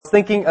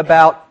thinking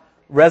about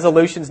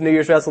resolutions, New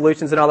Year's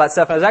resolutions and all that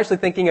stuff. I was actually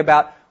thinking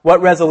about what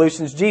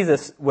resolutions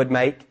Jesus would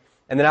make,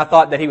 and then I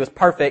thought that he was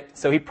perfect,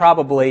 so he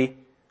probably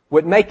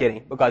wouldn't make any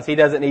because he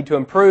doesn't need to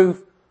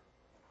improve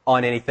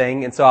on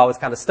anything, and so I was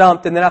kind of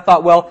stumped. And then I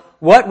thought, well,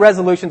 what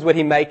resolutions would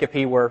he make if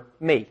he were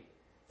me?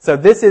 So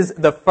this is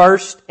the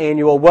first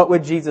annual What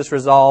Would Jesus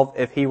Resolve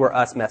If He Were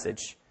Us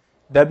message.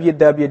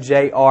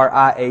 WWJRIHWU.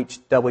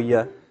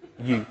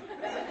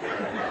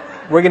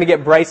 We're going to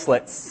get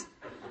bracelets.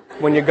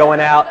 When you're going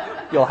out,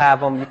 you'll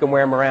have them. You can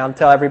wear them around.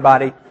 Tell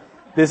everybody,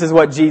 this is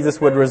what Jesus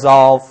would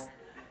resolve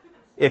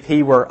if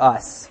he were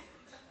us.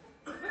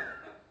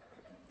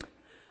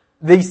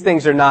 These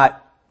things are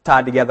not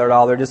tied together at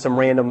all. They're just some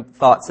random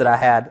thoughts that I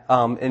had.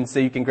 And so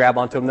you can grab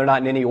onto them. They're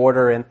not in any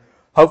order, and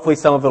hopefully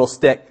some of it will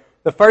stick.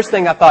 The first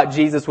thing I thought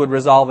Jesus would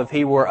resolve if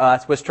he were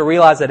us was to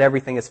realize that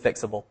everything is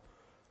fixable.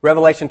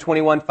 Revelation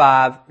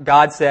 21:5,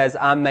 God says,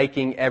 I'm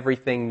making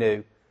everything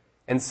new.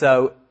 And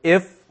so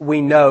if we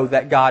know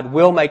that God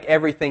will make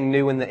everything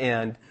new in the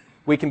end,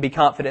 we can be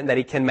confident that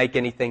he can make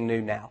anything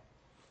new now.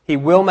 He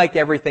will make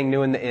everything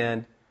new in the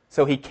end,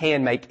 so he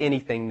can make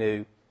anything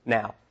new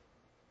now.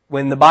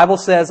 When the Bible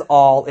says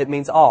all, it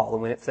means all.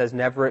 And when it says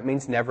never, it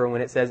means never. And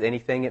when it says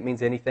anything, it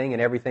means anything.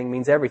 And everything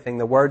means everything.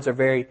 The words are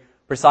very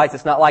precise.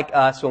 It's not like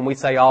us when we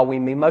say all, we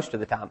mean most of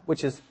the time,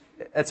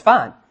 that's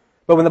fine.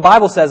 But when the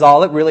Bible says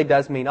all, it really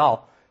does mean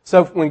all.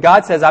 So when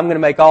God says, I'm going to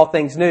make all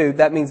things new,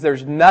 that means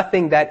there's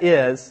nothing that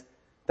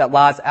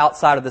lies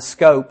outside of the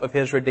scope of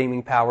his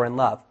redeeming power and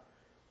love.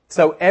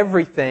 So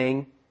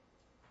everything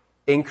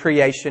in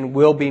creation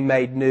will be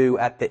made new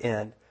at the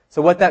end.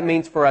 So what that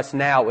means for us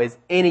now is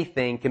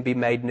anything can be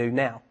made new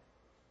now,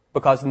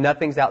 because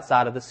nothing's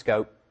outside of the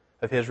scope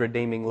of his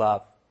redeeming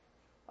love.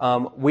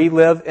 We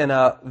live in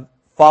a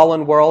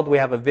fallen world. We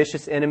have a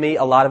vicious enemy.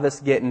 A lot of us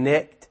get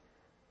nicked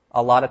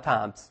a lot of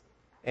times.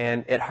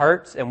 And it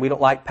hurts, and we don't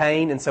like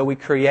pain, and so we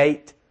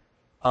create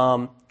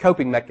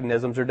coping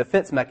mechanisms or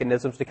defense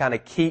mechanisms to kind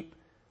of keep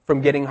from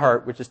getting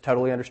hurt, which is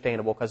totally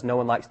understandable because no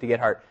one likes to get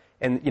hurt.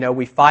 And,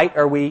 we fight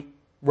or we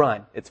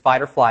run. It's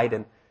fight or flight,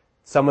 and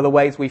some of the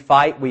ways we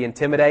fight, we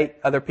intimidate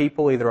other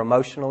people, either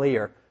emotionally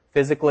or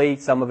physically.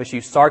 Some of us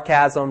use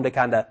sarcasm to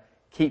kind of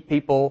keep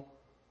people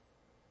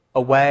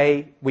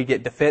away. We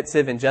get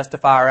defensive and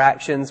justify our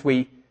actions.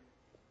 We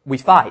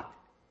fight.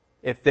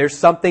 If there's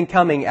something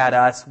coming at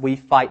us, we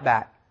fight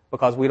back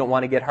because we don't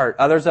want to get hurt.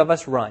 Others of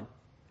us run.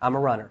 I'm a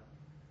runner.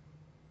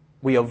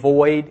 We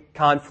avoid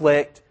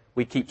conflict.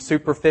 We keep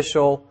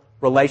superficial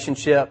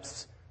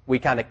relationships. We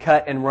kind of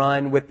cut and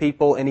run with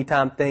people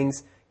anytime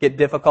things get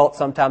difficult.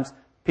 Sometimes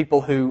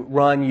people who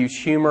run use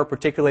humor,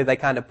 particularly they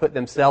kind of put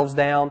themselves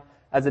down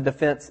as a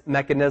defense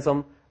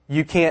mechanism.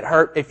 You can't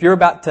hurt. If you're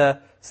about to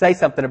say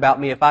something about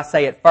me, if I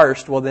say it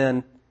first, well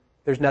then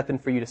there's nothing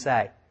for you to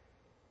say.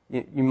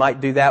 You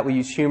might do that. We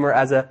use humor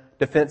as a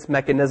defense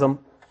mechanism.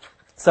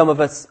 Some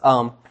of us,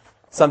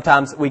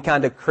 sometimes we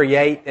kind of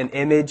create an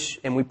image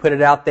and we put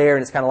it out there,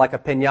 and it's kind of like a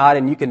piñata,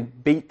 and you can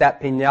beat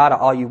that piñata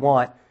all you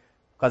want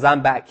because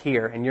I'm back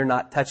here and you're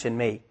not touching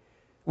me.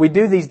 We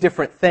do these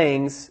different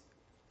things,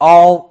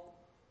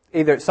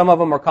 either some of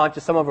them are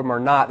conscious, some of them are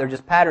not. They're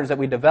just patterns that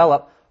we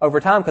develop over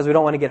time because we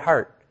don't want to get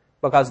hurt,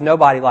 because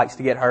nobody likes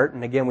to get hurt.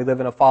 And again, we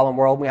live in a fallen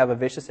world, and we have a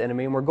vicious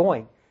enemy, and we're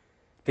going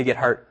to get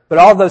hurt. But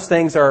all those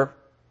things are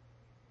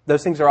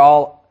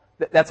all,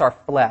 that's our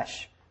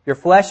flesh. Your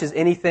flesh is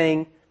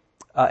anything,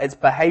 it's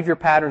behavior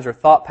patterns or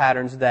thought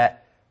patterns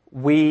that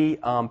we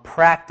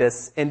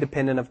practice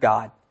independent of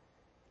God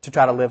to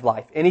try to live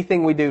life.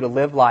 Anything we do to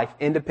live life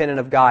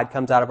independent of God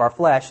comes out of our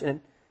flesh, and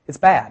it's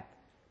bad.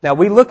 Now,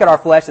 we look at our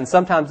flesh, and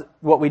sometimes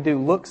what we do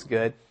looks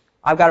good.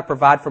 I've got to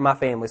provide for my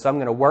family, so I'm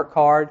going to work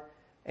hard,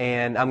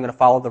 and I'm going to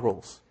follow the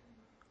rules.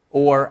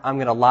 Or I'm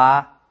going to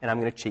lie, and I'm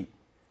going to cheat.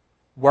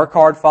 Work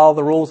hard, follow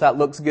the rules, that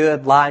looks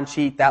good. Lie and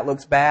cheat, that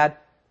looks bad.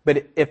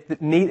 But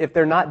if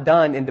they're not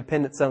done in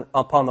dependence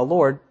upon the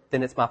Lord,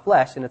 then it's my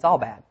flesh, and it's all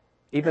bad.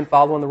 Even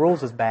following the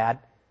rules is bad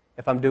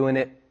if I'm doing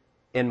it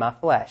in my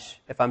flesh,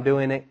 if I'm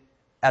doing it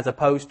as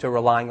opposed to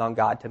relying on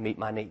God to meet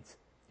my needs.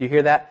 Do you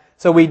hear that?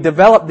 So we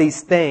develop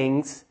these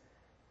things,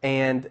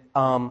 and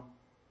one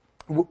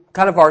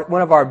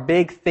of our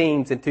big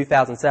themes in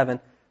 2007,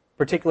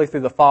 particularly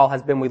through the fall,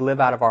 has been we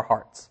live out of our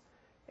hearts.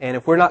 And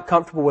if we're not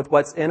comfortable with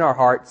what's in our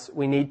hearts,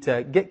 we need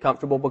to get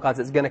comfortable because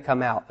it's going to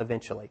come out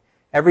eventually.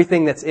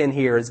 Everything that's in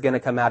here is going to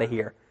come out of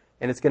here,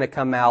 and it's going to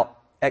come out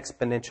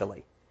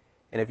exponentially.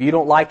 And if you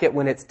don't like it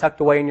when it's tucked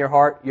away in your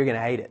heart, you're going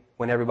to hate it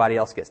when everybody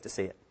else gets to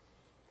see it.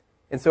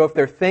 And so if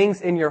there are things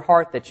in your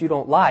heart that you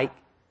don't like,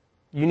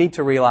 you need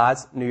to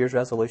realize, New Year's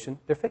resolution,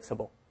 they're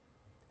fixable.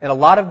 And a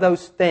lot of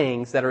those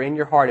things that are in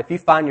your heart, if you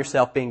find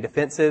yourself being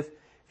defensive,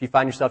 if you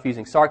find yourself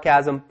using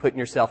sarcasm, putting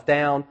yourself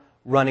down,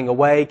 running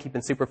away,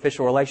 keeping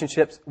superficial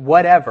relationships,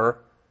 whatever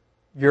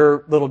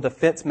your little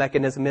defense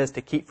mechanism is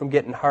to keep from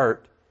getting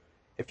hurt,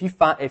 if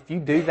you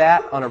do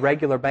that on a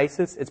regular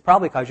basis, it's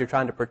probably because you're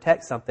trying to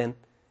protect something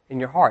in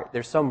your heart.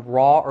 There's some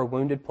raw or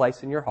wounded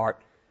place in your heart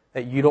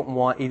that you don't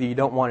want, either you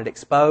don't want it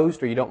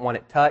exposed or you don't want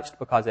it touched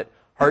because it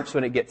hurts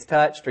when it gets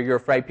touched, or you're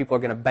afraid people are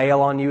going to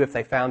bail on you if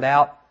they found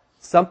out.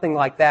 Something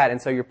like that.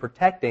 And so you're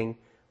protecting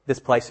this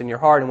place in your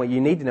heart. And what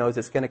you need to know is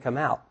it's going to come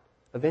out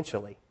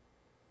eventually.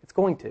 It's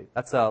going to.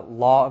 That's a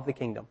law of the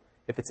kingdom.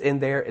 If it's in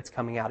there, it's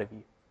coming out of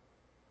you.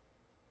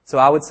 So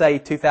I would say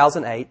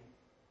 2008,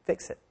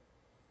 fix it.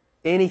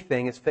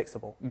 Anything is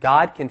fixable.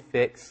 God can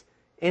fix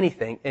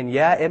anything. And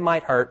yeah, it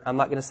might hurt. I'm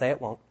not going to say it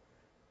won't.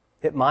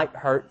 It might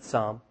hurt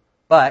some,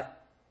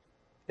 but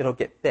it'll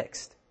get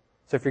fixed.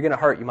 So if you're going to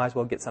hurt, you might as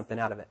well get something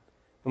out of it.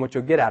 And what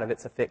you'll get out of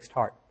it's a fixed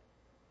heart.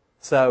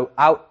 So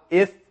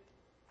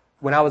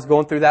when I was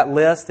going through that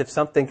list, if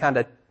something kind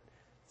of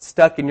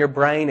stuck in your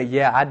brain,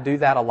 yeah, I do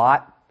that a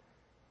lot.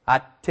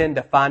 I tend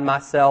to find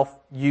myself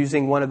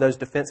using one of those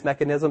defense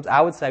mechanisms.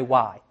 I would say,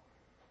 why?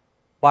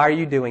 Why are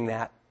you doing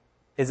that?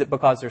 Is it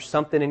because there's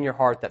something in your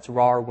heart that's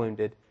raw or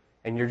wounded,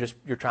 and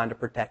you're trying to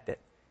protect it?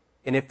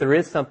 And if there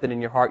is something in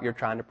your heart you're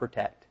trying to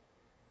protect,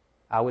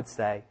 I would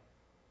say,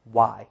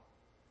 why?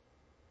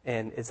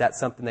 And is that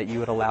something that you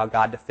would allow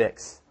God to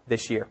fix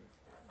this year?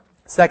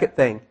 Second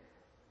thing,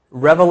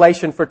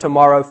 revelation for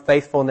tomorrow,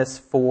 faithfulness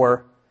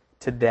for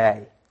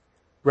today.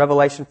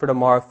 Revelation for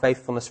tomorrow,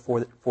 faithfulness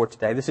for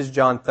today. This is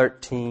John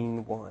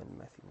 13:1.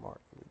 Matthew,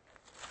 Mark.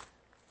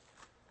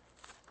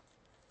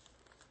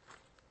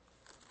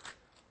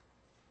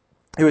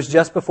 It was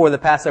just before the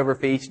Passover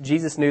feast.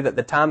 Jesus knew that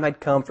the time had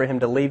come for him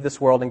to leave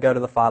this world and go to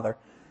the Father.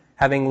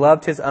 Having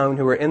loved his own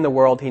who were in the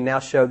world, he now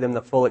showed them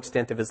the full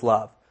extent of his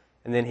love.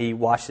 And then he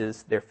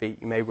washes their feet.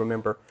 You may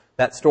remember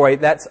that story.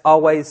 That's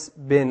always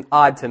been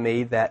odd to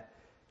me that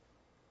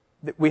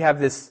we have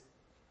this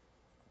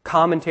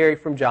commentary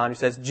from John who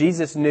says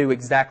Jesus knew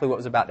exactly what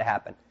was about to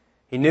happen.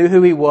 He knew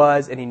who he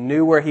was and he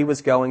knew where he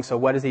was going. So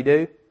what does he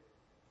do?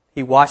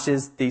 He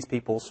washes these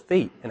people's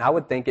feet. And I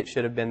would think it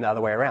should have been the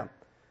other way around.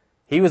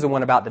 He was the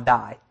one about to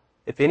die.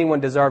 If anyone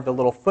deserved a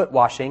little foot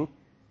washing,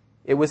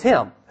 it was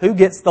him. Who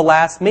gets the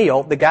last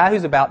meal? The guy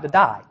who's about to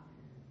die.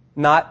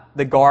 Not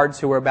the guards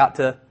who are about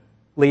to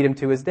lead him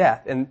to his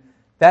death. And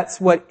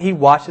that's what he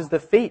washes the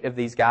feet of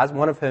these guys,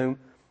 one of whom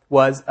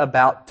was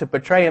about to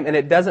betray him. And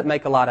it doesn't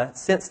make a lot of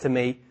sense to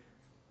me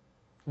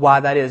why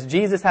that is.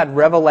 Jesus had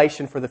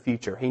revelation for the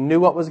future. He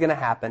knew what was going to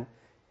happen,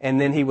 and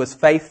then he was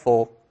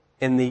faithful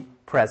in the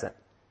present.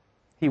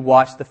 He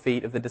washed the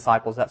feet of the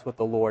disciples. That's what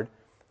the Lord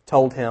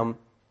told him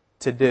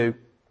to do.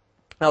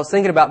 I was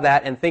thinking about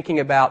that and thinking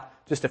about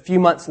just a few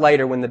months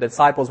later when the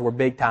disciples were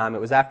big time.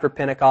 It was after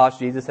Pentecost.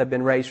 Jesus had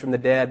been raised from the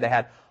dead. They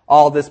had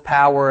all this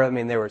power. I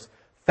mean, there was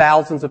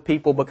thousands of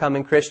people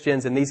becoming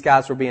Christians, and these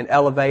guys were being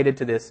elevated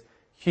to this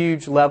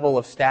huge level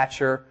of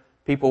stature.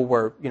 People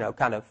were,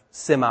 kind of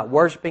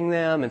semi-worshiping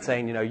them and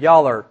saying,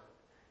 y'all are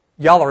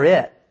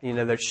it.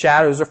 Their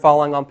shadows are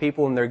falling on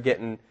people and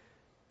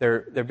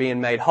they're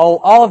being made whole.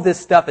 All of this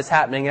stuff is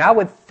happening, and I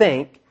would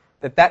think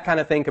that kind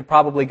of thing could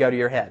probably go to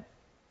your head.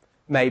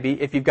 Maybe,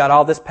 if you've got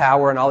all this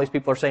power and all these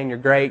people are saying you're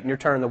great and you're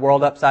turning the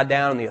world upside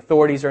down and the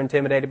authorities are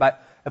intimidated by it.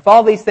 If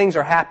all these things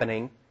are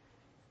happening,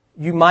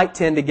 you might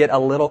tend to get a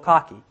little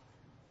cocky.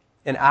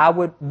 And I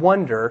would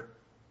wonder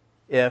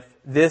if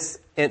this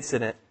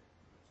incident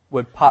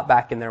would pop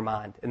back in their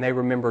mind and they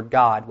remembered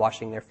God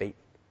washing their feet.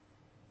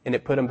 And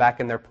it put them back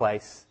in their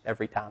place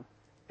every time.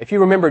 If you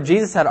remember,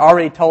 Jesus had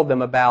already told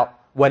them about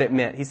what it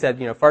meant. He said,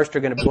 first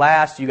you're going to be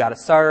last, you got to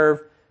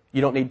serve. You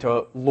don't need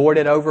to lord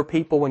it over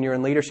people when you're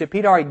in leadership.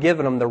 He'd already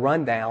given them the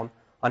rundown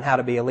on how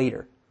to be a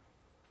leader.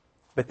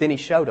 But then he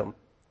showed them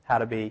how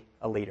to be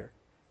a leader.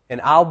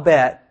 And I'll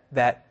bet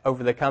that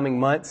over the coming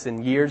months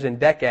and years and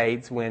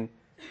decades, when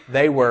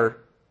they were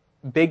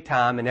big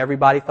time and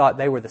everybody thought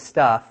they were the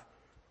stuff,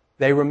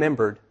 they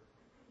remembered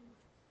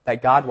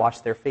that God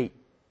washed their feet.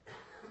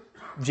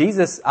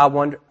 Jesus, I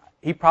wonder,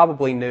 he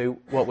probably knew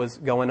what was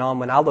going on.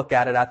 When I look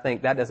at it, I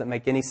think that doesn't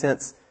make any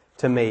sense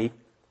to me.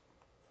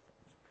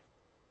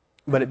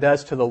 But it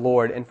does to the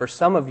Lord. And for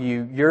some of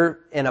you, you're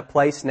in a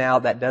place now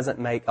that doesn't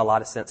make a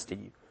lot of sense to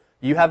you.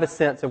 You have a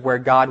sense of where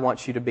God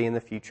wants you to be in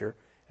the future.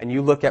 And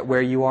you look at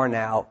where you are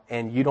now,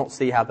 and you don't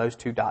see how those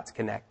two dots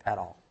connect at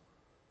all.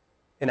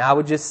 And I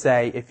would just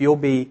say, if you'll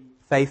be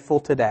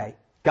faithful today,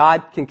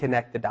 God can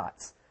connect the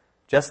dots.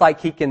 Just like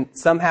He can,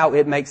 somehow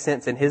it makes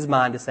sense in His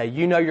mind to say,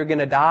 you're going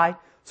to die,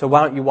 so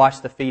why don't you wash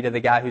the feet of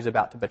the guy who's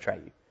about to betray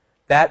you?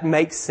 That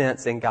makes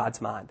sense in God's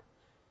mind.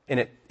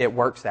 And it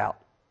works out.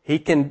 He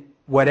can,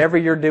 whatever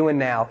you're doing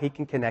now, He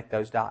can connect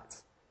those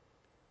dots.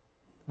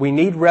 We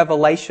need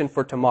revelation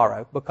for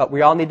tomorrow because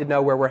we all need to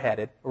know where we're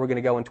headed. We're going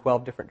to go in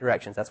 12 different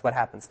directions. That's what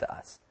happens to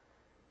us.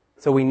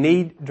 So we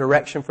need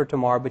direction for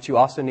tomorrow, but you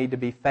also need to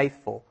be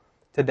faithful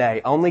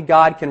today. Only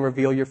God can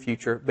reveal your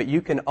future, but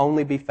you can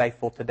only be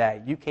faithful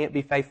today. You can't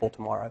be faithful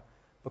tomorrow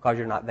because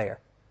you're not there.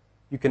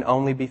 You can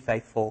only be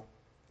faithful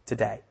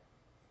today.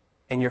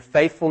 And your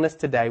faithfulness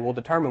today will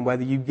determine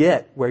whether you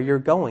get where you're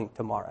going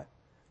tomorrow.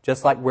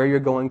 Just like where you're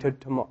going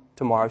to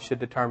tomorrow should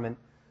determine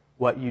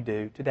what you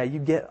do today. You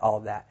get all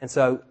of that. And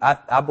so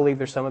I believe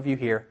there's some of you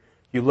here.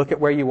 You look at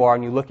where you are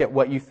and you look at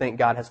what you think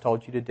God has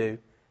told you to do,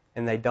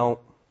 and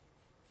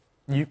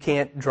you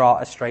can't draw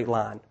a straight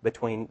line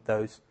between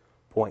those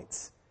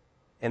points.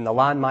 And the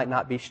line might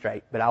not be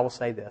straight, but I will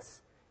say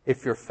this.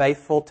 If you're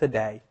faithful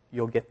today,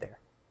 you'll get there.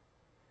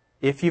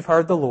 If you've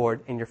heard the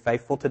Lord and you're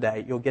faithful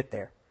today, you'll get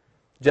there.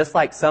 Just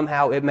like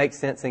somehow it makes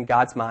sense in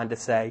God's mind to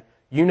say,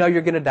 you know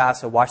you're going to die,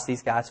 so wash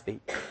these guys'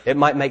 feet. It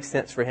might make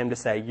sense for Him to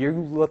say,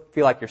 feel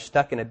like you're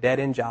stuck in a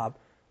dead-end job,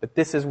 but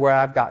this is where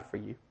I've got for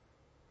you.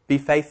 Be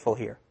faithful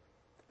here.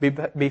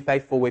 Be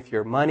faithful with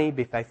your money.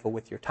 Be faithful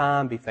with your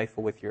time. Be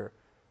faithful with your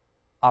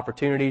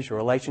opportunities, your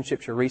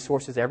relationships, your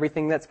resources,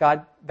 everything that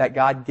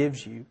God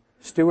gives you.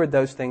 Steward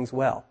those things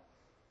well.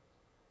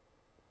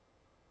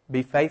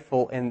 Be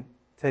faithful in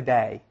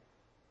today,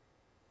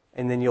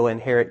 and then you'll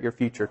inherit your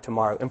future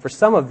tomorrow. And for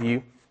some of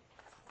you,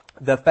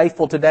 the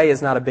faithful today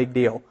is not a big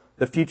deal.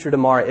 The future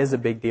tomorrow is a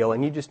big deal,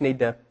 and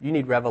you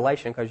need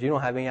revelation because you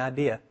don't have any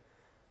idea.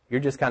 You're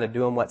just kind of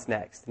doing what's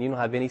next, and you don't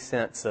have any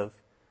sense of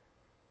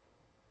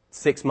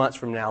 6 months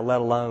from now,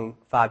 let alone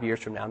 5 years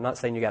from now. I'm not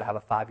saying you got to have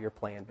a 5-year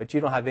plan, but you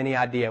don't have any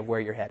idea of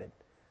where you're headed.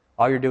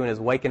 All you're doing is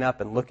waking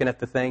up and looking at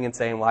the thing and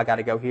saying, well, I got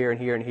to go here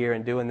and here and here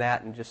and doing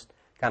that and just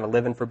kind of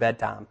living for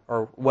bedtime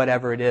or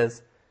whatever it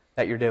is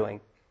that you're doing.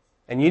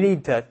 And you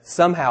need to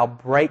somehow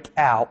break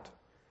out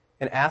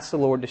and ask the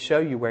Lord to show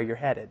you where you're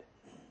headed.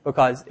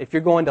 Because if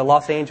you're going to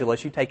Los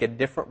Angeles, you take a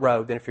different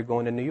road than if you're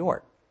going to New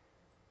York.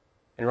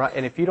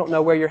 And if you don't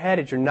know where you're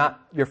headed,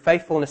 your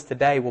faithfulness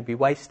today will be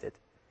wasted.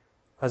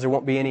 Because there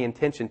won't be any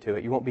intention to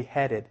it. You won't be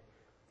headed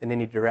in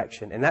any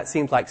direction. And that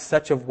seems like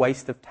such a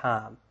waste of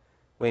time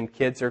when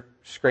kids are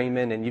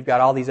screaming and you've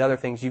got all these other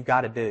things you've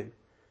got to do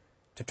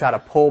to try to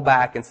pull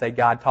back and say,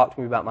 God, talk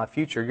to me about my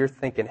future. You're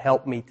thinking,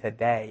 help me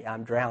today.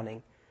 I'm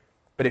drowning.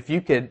 But if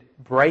you could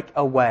break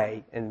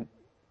away and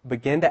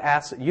begin to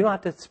ask, you don't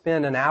have to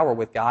spend an hour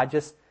with God.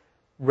 Just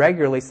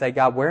regularly say,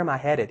 God, where am I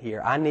headed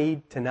here? I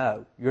need to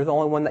know. You're the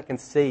only one that can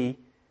see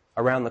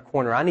around the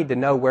corner. I need to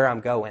know where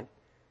I'm going.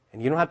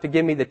 And you don't have to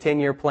give me the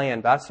 10-year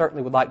plan, but I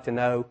certainly would like to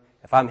know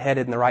if I'm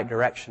headed in the right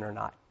direction or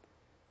not.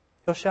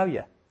 He'll show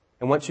you.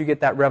 And once you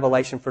get that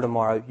revelation for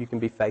tomorrow, you can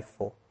be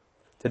faithful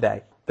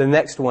today. The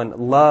next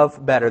one,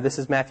 love better. This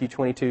is Matthew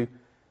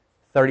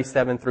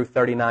 22:37 through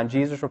 39.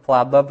 Jesus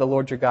replied, love the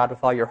Lord your God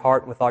with all your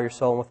heart, and with all your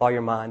soul, and with all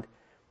your mind.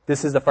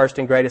 This is the first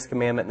and greatest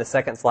commandment, and the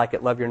second's like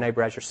it, love your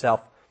neighbor as yourself.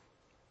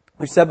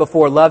 We said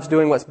before, love's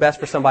doing what's best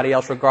for somebody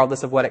else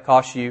regardless of what it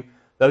costs you.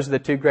 Those are the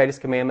two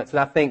greatest commandments. And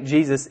I think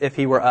Jesus, if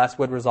He were us,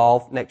 would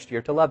resolve next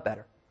year to love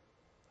better.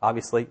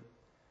 Obviously,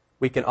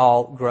 we can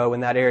all grow in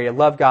that area.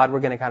 Love God,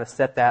 we're going to kind of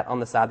set that on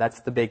the side.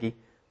 That's the biggie.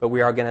 But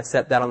we are going to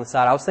set that on the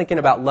side. I was thinking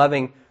about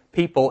loving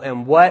people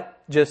and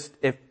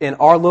if in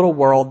our little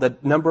world, the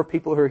number of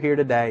people who are here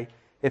today,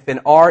 if in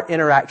our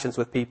interactions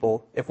with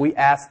people, if we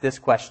asked this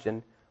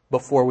question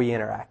before we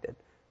interacted,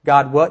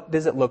 God, what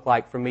does it look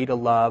like for me to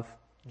love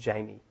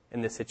Jamie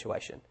in this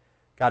situation?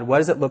 God, what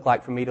does it look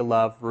like for me to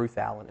love Ruth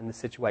Allen in this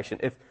situation?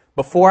 If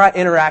before I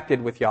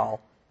interacted with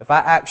y'all, if I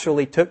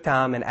actually took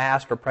time and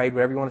asked or prayed,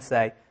 whatever you want to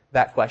say,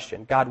 that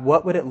question, God,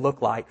 what would it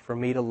look like for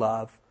me to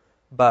love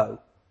Bo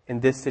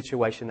in this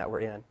situation that we're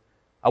in?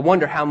 I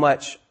wonder how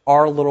much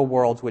our little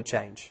worlds would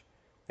change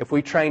if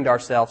we trained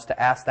ourselves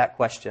to ask that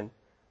question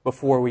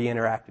before we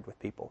interacted with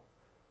people.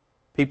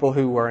 People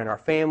who were in our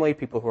family,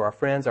 people who are our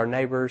friends, our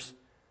neighbors,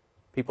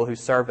 people who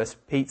serve us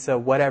pizza,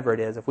 whatever it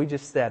is. If we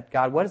just said,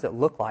 God, what does it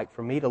look like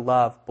for me to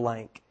love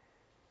blank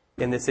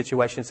in this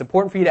situation? It's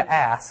important for you to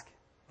ask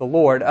the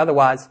Lord.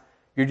 Otherwise,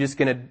 you're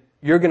going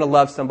to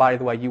love somebody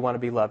the way you want to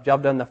be loved. Y'all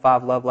done the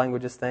 5 love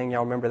languages thing?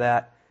 Y'all remember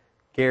that?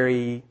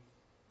 Gary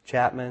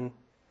Chapman.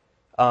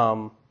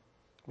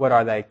 What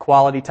are they?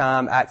 Quality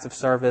time, acts of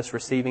service,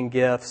 receiving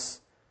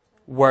gifts,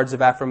 words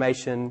of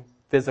affirmation,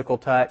 physical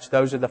touch.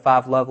 Those are the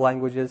 5 love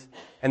languages.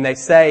 And they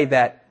say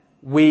that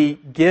we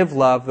give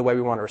love the way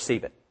we want to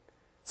receive it.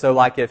 So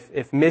like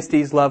if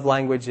Misty's love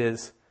language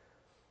is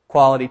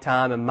quality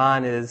time and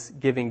mine is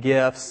giving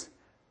gifts,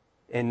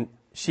 and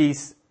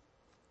she's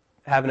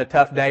having a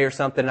tough day or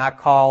something, and I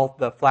call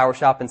the flower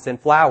shop and send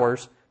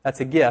flowers,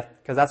 that's a gift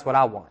because that's what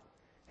I want.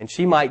 And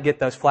she might get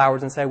those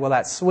flowers and say, well,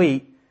 that's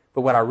sweet,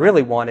 but what I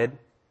really wanted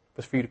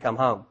was for you to come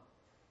home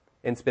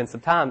and spend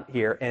some time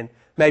here. And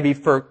maybe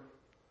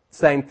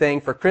same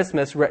thing for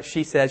Christmas,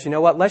 she says, you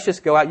know what, let's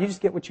just go out, you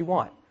just get what you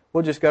want.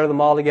 We'll just go to the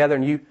mall together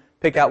and you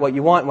pick out what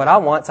you want. And what I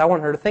want is I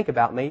want her to think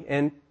about me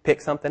and pick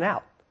something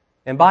out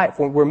and buy it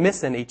for me. We're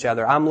missing each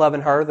other. I'm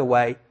loving her the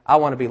way I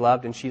want to be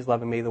loved, and she's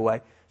loving me the way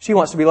she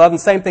wants to be loved. And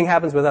the same thing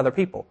happens with other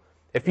people.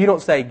 If you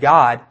don't say,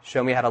 God,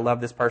 show me how to love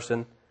this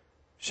person,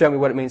 show me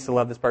what it means to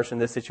love this person in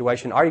this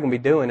situation, all you're going to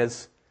be doing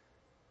is,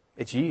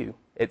 it's you.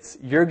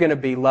 You're going to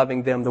be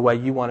loving them the way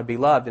you want to be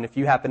loved. And if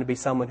you happen to be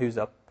someone who's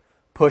a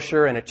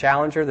pusher and a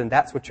challenger, then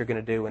that's what you're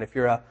going to do. And if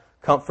you're a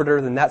comforter,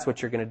 then that's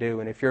what you're going to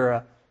do. And if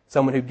you're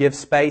someone who gives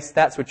space,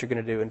 that's what you're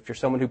going to do. And if you're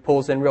someone who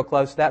pulls in real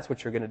close, that's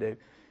what you're going to do.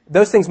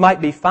 Those things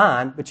might be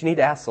fine, but you need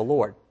to ask the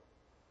Lord,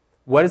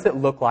 what does it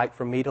look like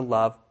for me to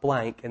love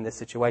blank in this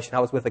situation? I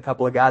was with a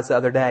couple of guys the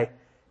other day,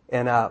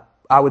 and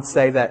I would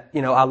say that,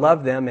 I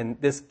love them,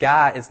 and this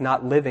guy is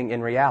not living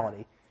in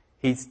reality.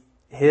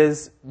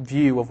 His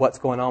view of what's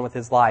going on with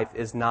his life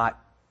is not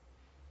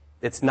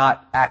it's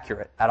not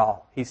accurate at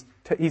all. He's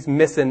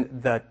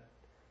missing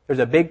there's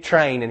a big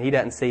train and he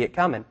doesn't see it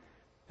coming.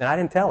 And I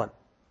didn't tell him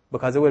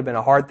because it would have been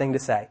a hard thing to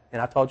say.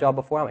 And I told y'all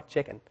before, I'm a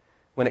chicken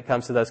when it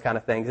comes to those kind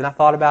of things. And I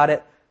thought about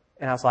it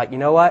and I was like, you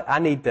know what?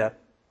 I'm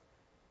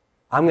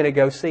going to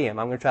go see him.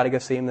 I'm going to try to go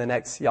see him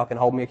y'all can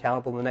hold me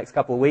accountable in the next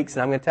couple of weeks,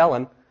 and I'm going to tell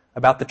him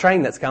about the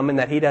train that's coming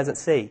that he doesn't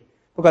see.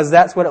 Because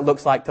that's what it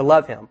looks like to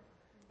love him.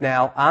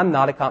 Now, I'm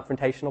not a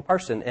confrontational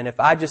person, and if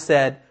I just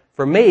said,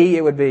 for me,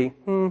 it would be,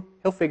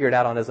 he'll figure it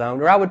out on his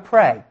own, or I would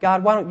pray,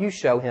 God, why don't you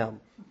show him,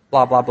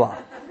 blah, blah, blah.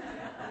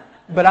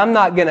 But I'm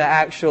not going to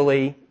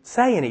actually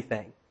say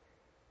anything.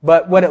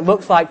 But what it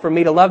looks like for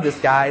me to love this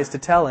guy is to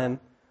tell him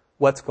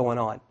what's going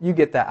on. You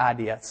get that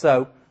idea.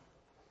 So,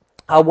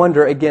 I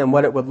wonder, again,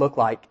 what it would look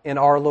like in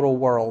our little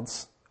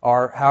worlds,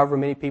 or however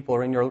many people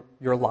are in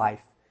your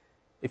life,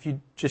 if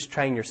you just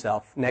train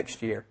yourself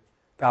next year.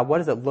 God, what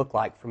does it look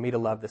like for me to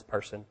love this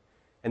person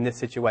in this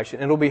situation?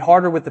 And it'll be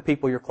harder with the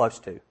people you're close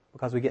to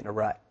because we get in a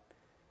rut.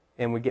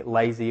 And we get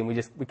lazy and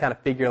we kind of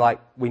figure like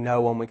we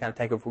know them, we kind of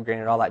take them for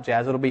granted, all that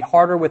jazz. It'll be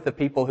harder with the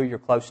people who you're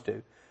close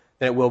to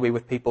than it will be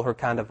with people who are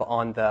kind of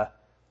on the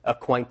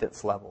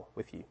acquaintance level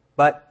with you.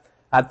 But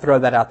I'd throw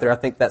that out there. I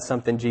think that's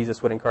something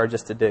Jesus would encourage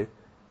us to do.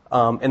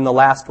 And the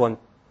last one,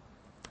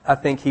 I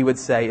think he would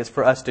say, is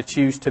for us to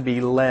choose to be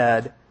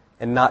led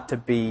and not to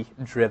be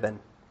driven.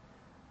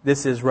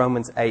 This is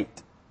Romans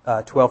 8,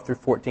 12 through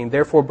 14.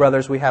 Therefore,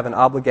 brothers, we have an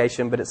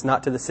obligation, but it's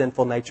not to the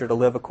sinful nature to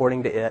live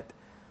according to it.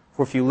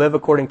 For if you live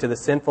according to the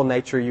sinful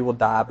nature, you will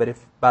die. But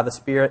if by the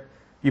Spirit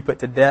you put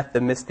to death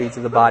the misdeeds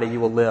of the body, you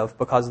will live.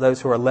 Because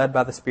those who are led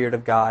by the Spirit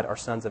of God are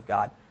sons of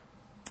God.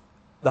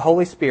 The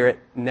Holy Spirit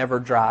never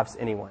drives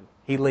anyone.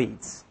 He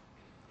leads.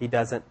 He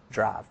doesn't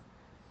drive.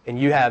 And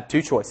you have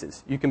two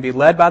choices. You can be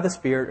led by the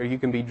Spirit or you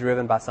can be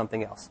driven by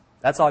something else.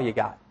 That's all you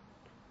got.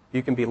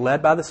 You can be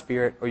led by the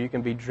Spirit or you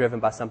can be driven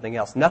by something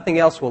else. Nothing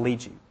else will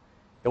lead you.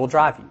 It will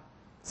drive you.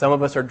 Some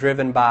of us are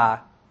driven by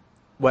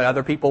what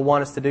other people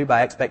want us to do,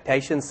 by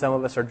expectations. Some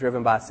of us are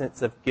driven by a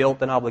sense of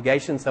guilt and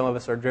obligation. Some of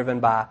us are driven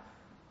by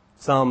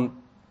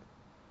some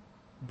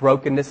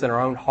brokenness in our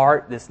own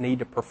heart, this need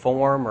to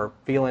perform or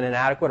feeling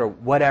inadequate or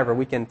whatever.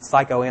 We can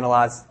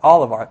psychoanalyze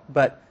all of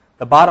but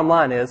the bottom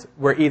line is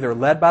we're either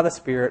led by the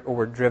Spirit or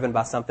we're driven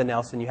by something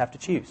else, and you have to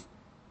choose.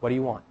 What do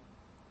you want?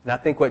 And I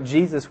think what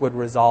Jesus would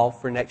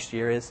resolve for next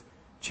year is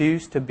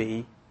choose to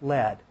be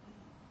led.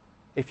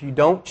 If you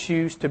don't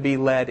choose to be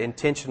led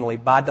intentionally,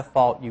 by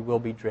default, you will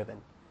be driven.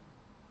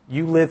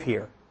 You live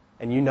here,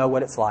 and you know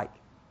what it's like.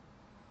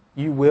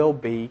 You will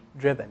be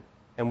driven.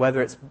 And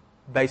whether it's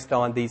based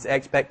on these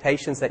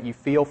expectations that you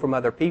feel from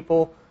other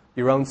people,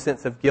 your own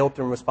sense of guilt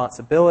and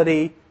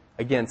responsibility,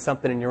 again,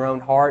 something in your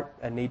own heart,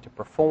 a need to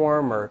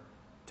perform or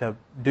to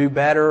do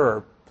better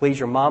or please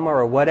your mama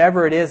or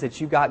whatever it is that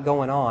you got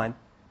going on,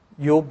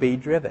 you'll be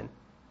driven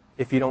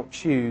if you don't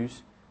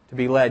choose to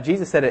be led.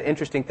 Jesus said an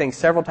interesting thing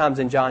several times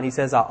in John. He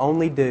says, I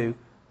only do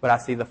what I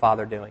see the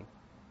Father doing.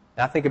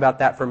 And I think about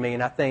that for me,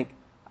 and I think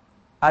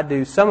I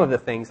do some of the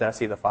things that I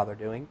see the Father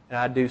doing, and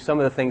I do some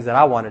of the things that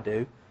I want to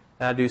do,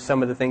 and I do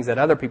some of the things that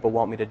other people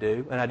want me to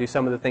do, and I do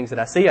some of the things that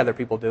I see other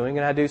people doing,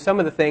 and I do some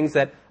of the things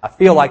that I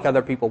feel like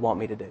other people want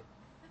me to do.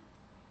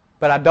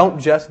 But I don't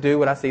just do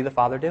what I see the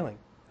Father doing.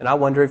 And I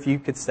wonder if you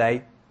could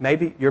say,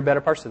 maybe you're a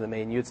better person than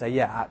me, and you would say,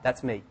 yeah,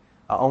 that's me.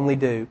 I only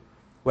do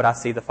what I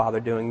see the Father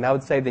doing. And I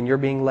would say, then you're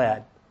being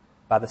led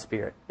by the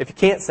Spirit. If you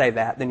can't say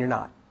that, then you're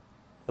not.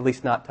 At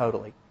least not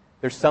totally.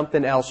 There's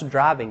something else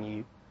driving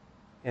you.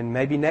 And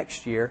maybe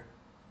next year,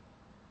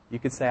 you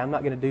could say, I'm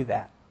not going to do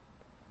that.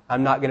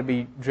 I'm not going to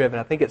be driven.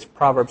 I think it's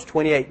Proverbs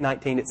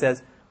 28:19. It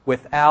says,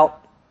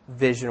 without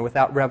vision,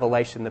 without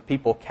revelation, the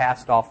people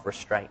cast off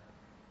restraint.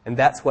 And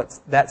that's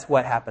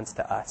what happens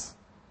to us.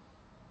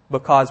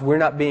 Because we're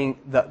not being,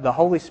 the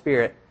Holy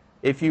Spirit,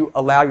 if you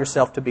allow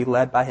yourself to be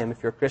led by Him,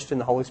 if you're a Christian,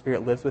 the Holy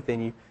Spirit lives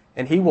within you,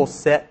 and He will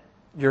set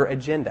your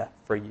agenda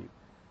for you.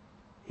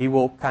 He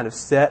will kind of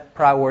set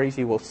priorities.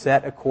 He will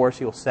set a course.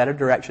 He will set a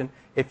direction.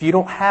 If you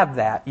don't have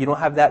that, you don't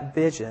have that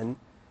vision,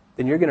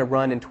 then you're going to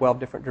run in 12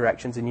 different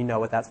directions, and you know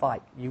what that's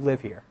like. You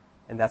live here,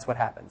 and that's what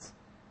happens.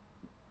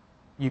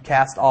 You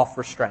cast off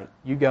restraint.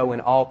 You go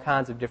in all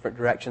kinds of different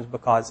directions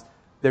because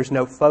there's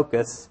no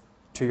focus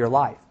to your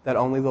life that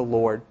only the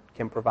Lord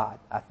can provide,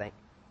 I think,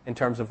 in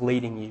terms of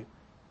leading you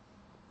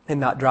and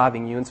not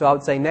driving you. And so I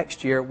would say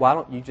next year, why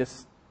don't you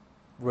just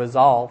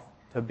resolve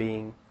to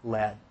being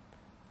led?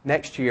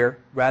 Next year,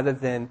 rather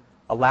than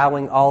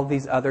allowing all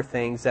these other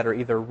things that are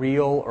either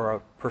real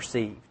or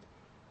perceived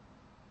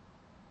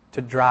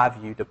to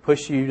drive you, to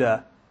push you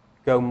to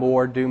go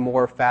more, do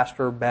more,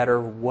 faster, better,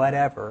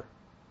 whatever,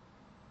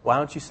 why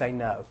don't you say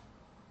no?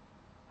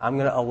 I'm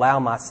going to allow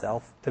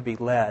myself to be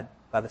led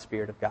by the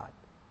Spirit of God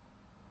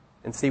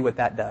and see what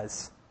that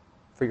does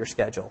for your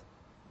schedule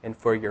and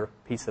for your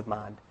peace of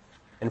mind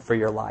and for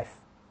your life.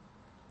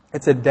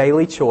 It's a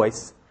daily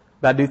choice,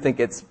 but I do think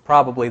it's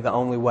probably the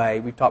only way.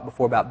 We've talked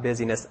before about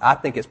busyness. I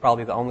think it's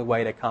probably the only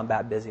way to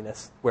combat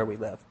busyness where we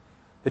live.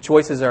 The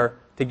choices are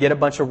to get a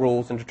bunch of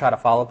rules and to try to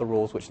follow the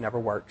rules, which never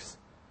works,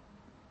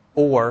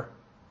 or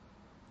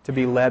to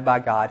be led by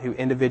God, who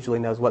individually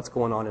knows what's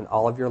going on in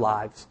all of your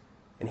lives.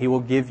 And He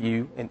will give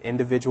you an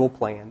individual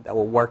plan that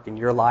will work in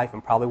your life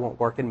and probably won't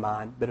work in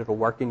mine, but it'll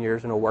work in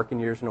yours and it'll work in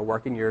yours and it'll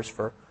work in yours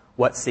for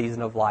what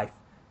season of life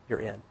you're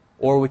in.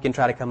 Or we can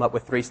try to come up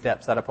with 3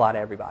 steps that apply to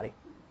everybody.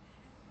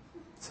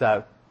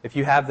 So if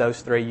you have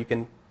those 3, you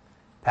can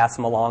pass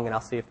them along and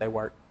I'll see if they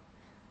work.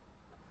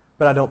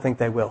 But I don't think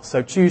they will.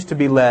 So choose to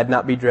be led,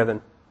 not be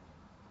driven.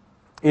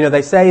 You know,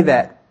 they say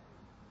that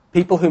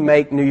people who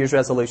make New Year's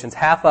resolutions,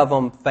 half of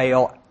them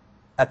fail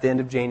at the end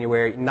of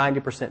January,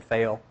 90%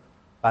 fail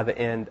by the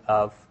end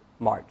of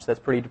March. That's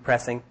pretty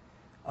depressing.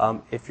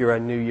 If you're a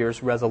New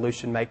Year's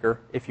resolution maker,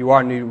 if you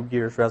are a New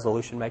Year's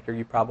resolution maker,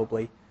 you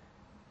probably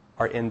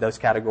are in those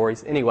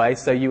categories anyway.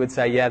 So you would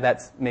say, yeah,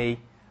 that's me.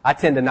 I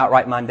tend to not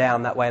write mine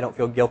down. That way I don't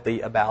feel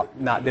guilty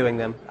about not doing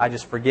them. I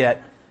just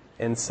forget.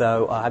 And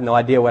so I have no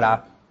idea what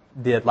I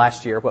did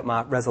last year, what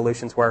my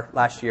resolutions were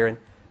last year. And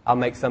I'll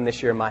make some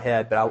this year in my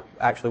head, but I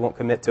actually won't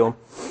commit to them.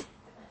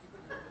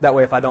 That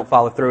way if I don't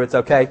follow through, it's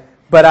okay.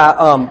 But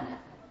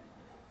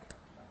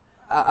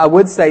I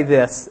would say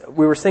this.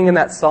 We were singing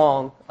that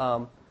song.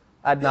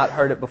 I'd not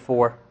heard it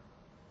before.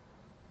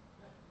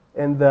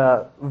 And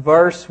the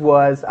verse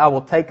was, I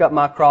will take up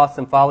my cross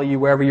and follow you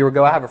wherever you will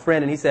go. I have a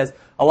friend, and he says,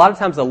 a lot of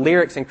times the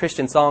lyrics in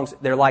Christian songs,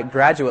 they're like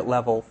graduate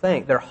level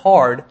thing. They're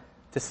hard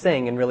to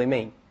sing and really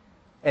mean.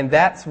 And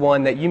that's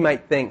one that you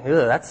might think,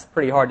 that's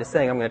pretty hard to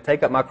sing. I'm going to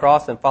take up my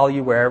cross and follow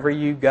you wherever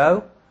you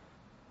go.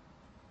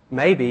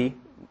 Maybe,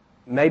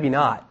 maybe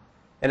not.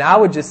 And I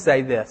would just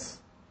say this.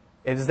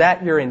 Is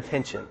that your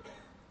intention?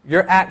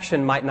 Your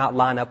action might not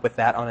line up with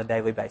that on a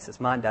daily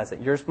basis. Mine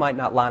doesn't. Yours might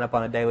not line up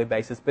on a daily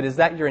basis. But is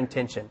that your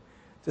intention?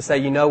 To say,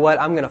 you know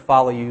what? I'm going to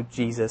follow you,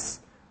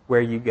 Jesus,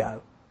 where you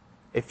go.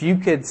 If you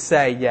could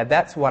say, yeah,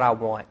 that's what I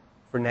want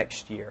for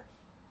next year.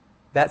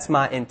 That's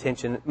my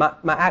intention. My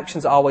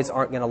actions always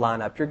aren't going to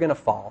line up. You're going to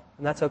fall.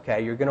 And that's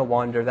okay. You're going to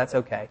wander. That's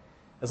okay.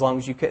 As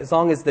long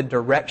as the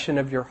direction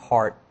of your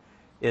heart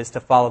is to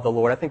follow the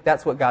Lord. I think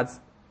that's what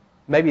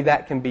maybe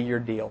that can be your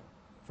deal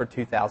for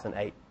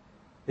 2008.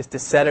 Is to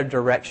set a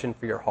direction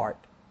for your heart.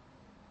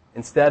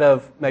 Instead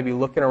of maybe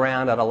looking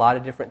around at a lot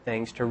of different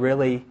things, to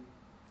really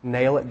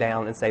nail it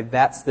down and say,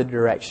 that's the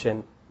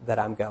direction that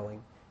I'm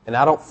going. And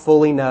I don't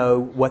fully know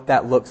what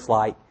that looks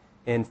like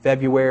in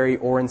February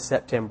or in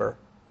September,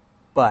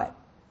 but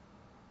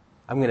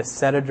I'm going to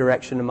set a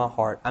direction in my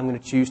heart. I'm going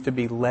to choose to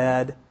be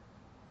led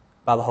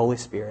by the Holy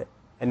Spirit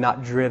and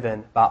not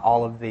driven by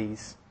all of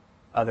these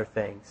other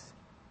things.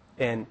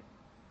 And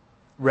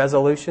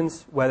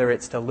resolutions, whether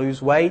it's to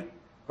lose weight,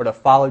 or to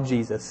follow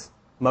Jesus,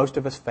 most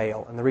of us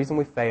fail. And the reason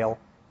we fail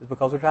is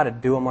because we try to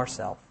do them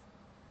ourselves.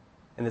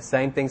 And the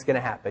same thing's going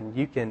to happen.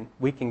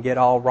 We can get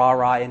all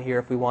rah-rah in here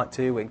if we want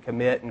to and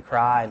commit and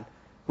cry. And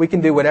we can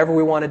do whatever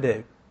we want to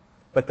do.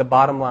 But the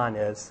bottom line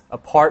is,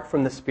 apart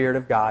from the Spirit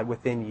of God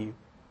within you,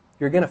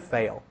 you're going to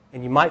fail.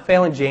 And you might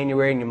fail in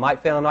January, and you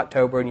might fail in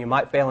October, and you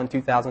might fail in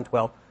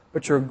 2012,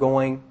 but you're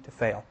going to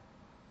fail.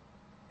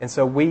 And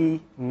so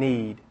we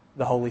need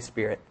the Holy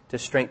Spirit to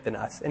strengthen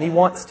us. And He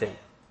wants to.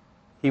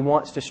 He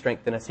wants to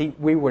strengthen us.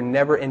 We were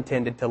never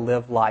intended to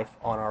live life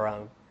on our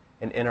own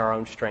and in our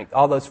own strength.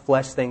 All those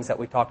flesh things that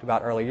we talked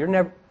about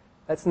earlier,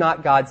 that's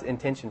not God's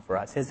intention for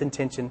us. His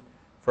intention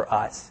for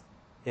us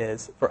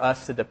is for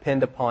us to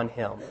depend upon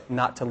Him,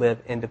 not to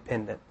live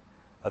independent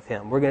of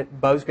Him.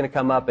 Bo's going to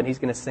come up and he's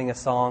going to sing a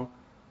song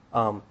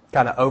kind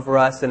of over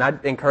us. And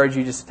I'd encourage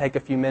you just to take a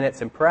few minutes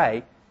and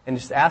pray and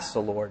just ask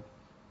the Lord,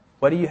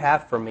 what do you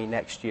have for me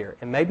next year?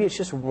 And maybe it's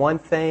just one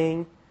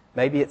thing.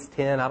 Maybe it's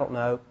 10. I don't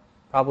know.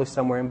 Probably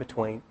somewhere in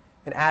between,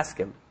 and ask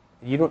Him.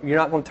 You're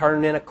not going to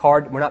turn in a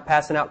card. We're not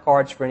passing out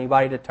cards for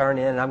anybody to turn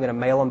in, and I'm going to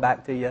mail them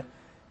back to you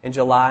in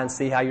July and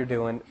see how you're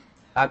doing.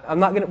 We're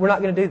not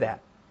going to do that.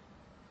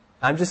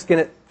 I'm just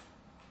going to.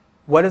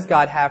 What does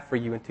God have for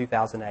you in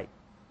 2008?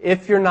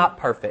 If you're not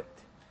perfect,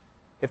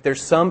 if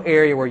there's some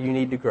area where you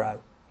need to grow,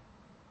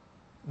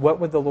 what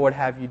would the Lord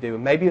have you do?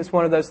 Maybe it's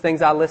one of those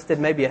things I listed.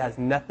 Maybe it has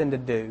nothing to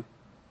do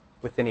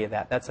with any of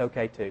that. That's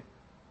okay too.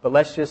 But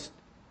let's just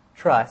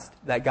trust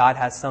that God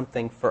has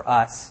something for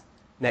us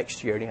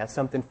next year, and He has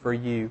something for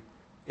you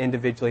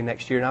individually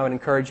next year. And I would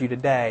encourage you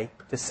today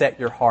to set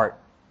your heart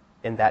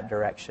in that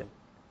direction.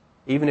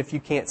 Even if you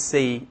can't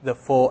see the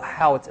full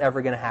how it's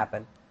ever going to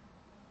happen.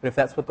 But if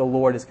that's what the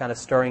Lord is kind of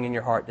stirring in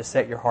your heart, to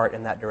set your heart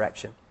in that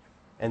direction.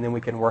 And then we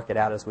can work it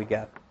out as we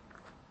go.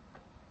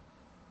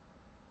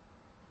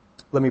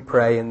 Let me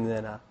pray, and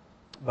then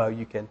Bo,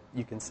 you can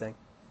sing.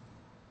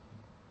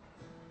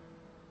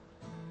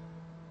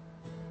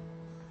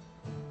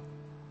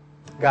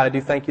 God, I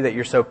do thank You that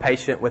You're so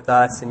patient with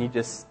us, and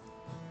You're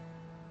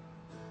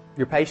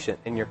patient,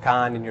 and You're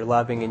kind, and You're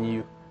loving,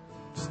 and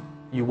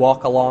You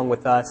walk along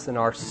with us in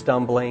our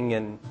stumbling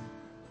and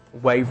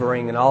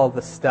wavering and all of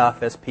the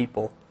stuff as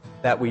people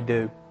that we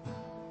do.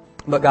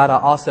 But God, I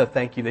also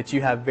thank You that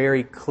You have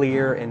very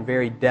clear and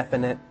very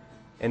definite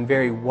and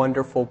very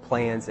wonderful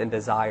plans and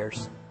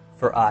desires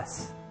for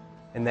us,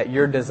 and that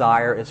Your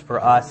desire is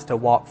for us to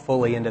walk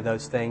fully into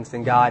those things.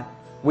 And God,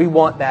 we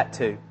want that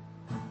too.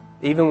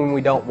 Even when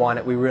we don't want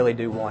it, we really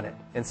do want it.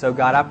 And so,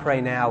 God, I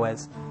pray now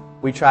as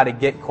we try to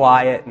get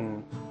quiet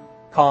and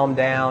calm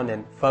down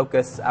and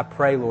focus, I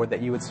pray, Lord,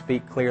 that you would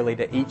speak clearly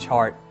to each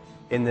heart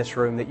in this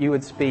room, that you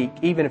would speak,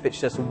 even if it's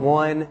just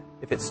one,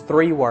 if it's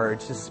 3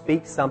 words, just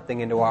speak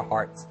something into our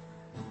hearts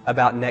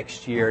about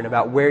next year and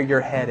about where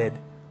you're headed,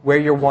 where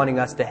you're wanting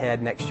us to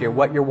head next year,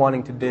 what you're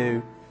wanting to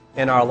do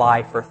in our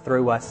life or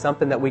through us,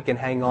 something that we can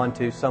hang on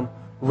to, some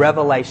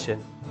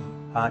revelation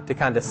to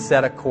kind of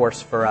set a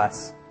course for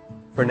us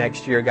for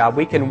next year, God.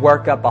 We can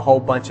work up a whole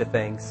bunch of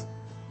things,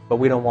 but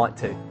we don't want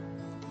to.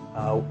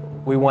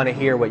 We want to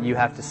hear what you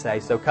have to say.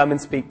 So come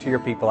and speak to your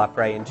people, I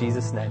pray, in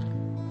Jesus' name.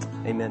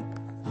 Amen.